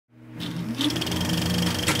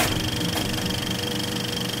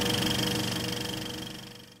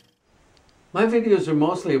My videos are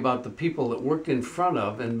mostly about the people that worked in front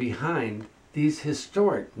of and behind these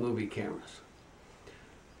historic movie cameras.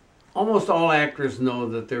 Almost all actors know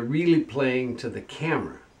that they're really playing to the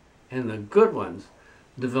camera, and the good ones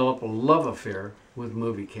develop a love affair with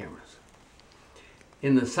movie cameras.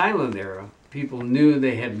 In the silent era, people knew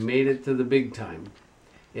they had made it to the big time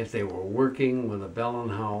if they were working with a Bell &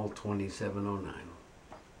 Howell 2709.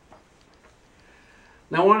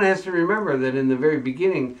 Now one has to remember that in the very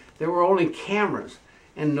beginning there were only cameras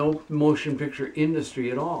and no motion picture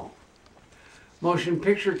industry at all. Motion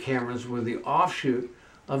picture cameras were the offshoot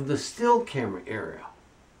of the still camera era.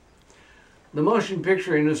 The motion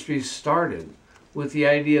picture industry started with the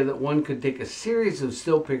idea that one could take a series of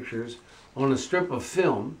still pictures on a strip of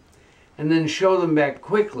film and then show them back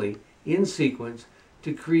quickly in sequence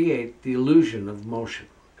to create the illusion of motion.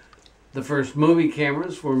 The first movie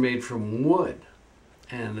cameras were made from wood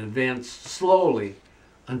and advanced slowly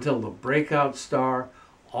until the breakout star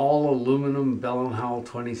all-aluminum Bell & Howell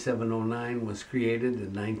 2709 was created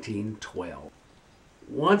in 1912.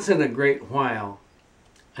 Once in a great while,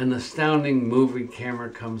 an astounding movie camera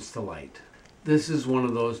comes to light. This is one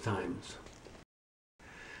of those times.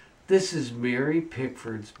 This is Mary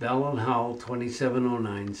Pickford's Bell & Howell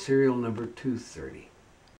 2709 serial number 230.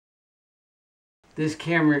 This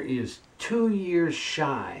camera is 2 years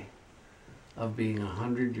shy of being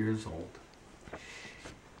 100 years old.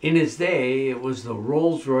 In its day, it was the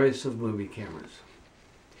Rolls-Royce of movie cameras.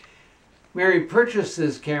 Mary purchased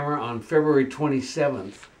this camera on February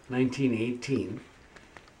 27th, 1918,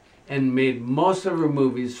 and made most of her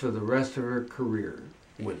movies for the rest of her career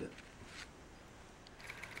with it.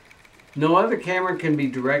 No other camera can be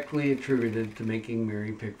directly attributed to making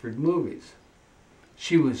Mary Pickford movies.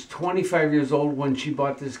 She was 25 years old when she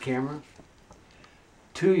bought this camera.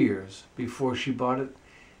 2 years before she bought it,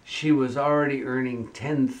 she was already earning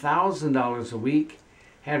 $10,000 a week,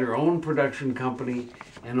 had her own production company,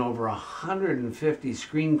 and over 150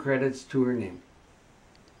 screen credits to her name.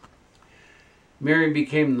 Mary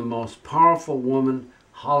became the most powerful woman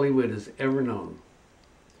Hollywood has ever known.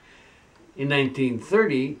 In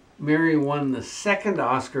 1930, Mary won the second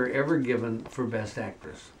Oscar ever given for Best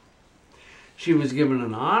Actress. She was given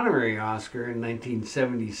an honorary Oscar in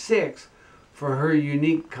 1976 for her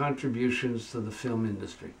unique contributions to the film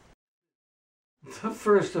industry. The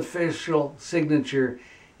first official signature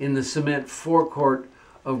in the cement forecourt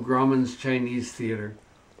of Grauman's Chinese Theater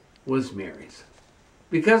was Mary's.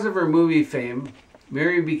 Because of her movie fame,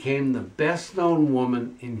 Mary became the best-known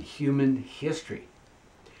woman in human history.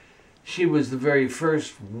 She was the very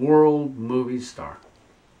first world movie star.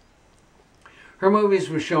 Her movies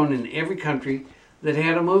were shown in every country that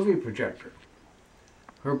had a movie projector.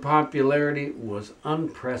 Her popularity was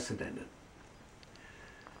unprecedented.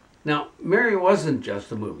 Now, Mary wasn't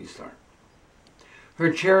just a movie star.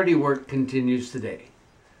 Her charity work continues today.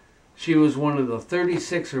 She was one of the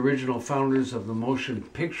 36 original founders of the Motion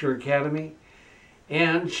Picture Academy,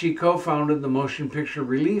 and she co-founded the Motion Picture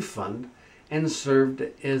Relief Fund and served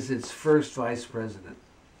as its first vice president.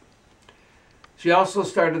 She also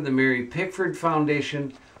started the Mary Pickford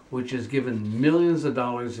Foundation, which has given millions of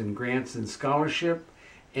dollars in grants and scholarship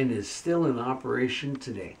and is still in operation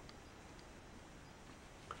today.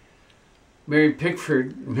 Mary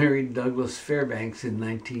Pickford married Douglas Fairbanks in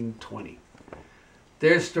 1920.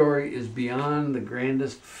 Their story is beyond the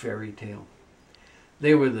grandest fairy tale.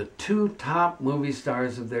 They were the two top movie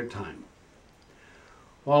stars of their time.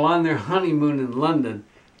 While on their honeymoon in London,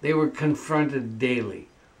 they were confronted daily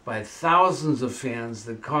by thousands of fans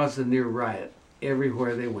that caused a near riot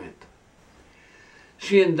everywhere they went.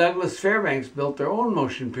 She and Douglas Fairbanks built their own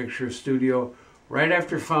motion picture studio right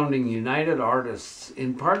after founding United Artists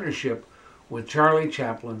in partnership with Charlie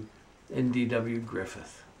Chaplin and D.W.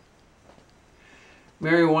 Griffith.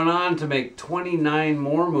 Mary went on to make 29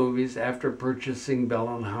 more movies after purchasing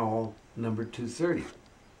Bell & Howell number 230.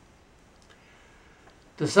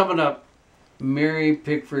 To sum it up, Mary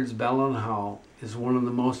Pickford's Bell & Howell is one of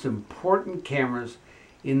the most important cameras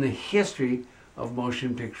in the history of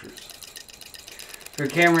motion pictures. Her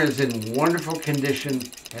camera is in wonderful condition,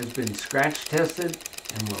 has been scratch tested,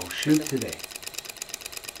 and will shoot today.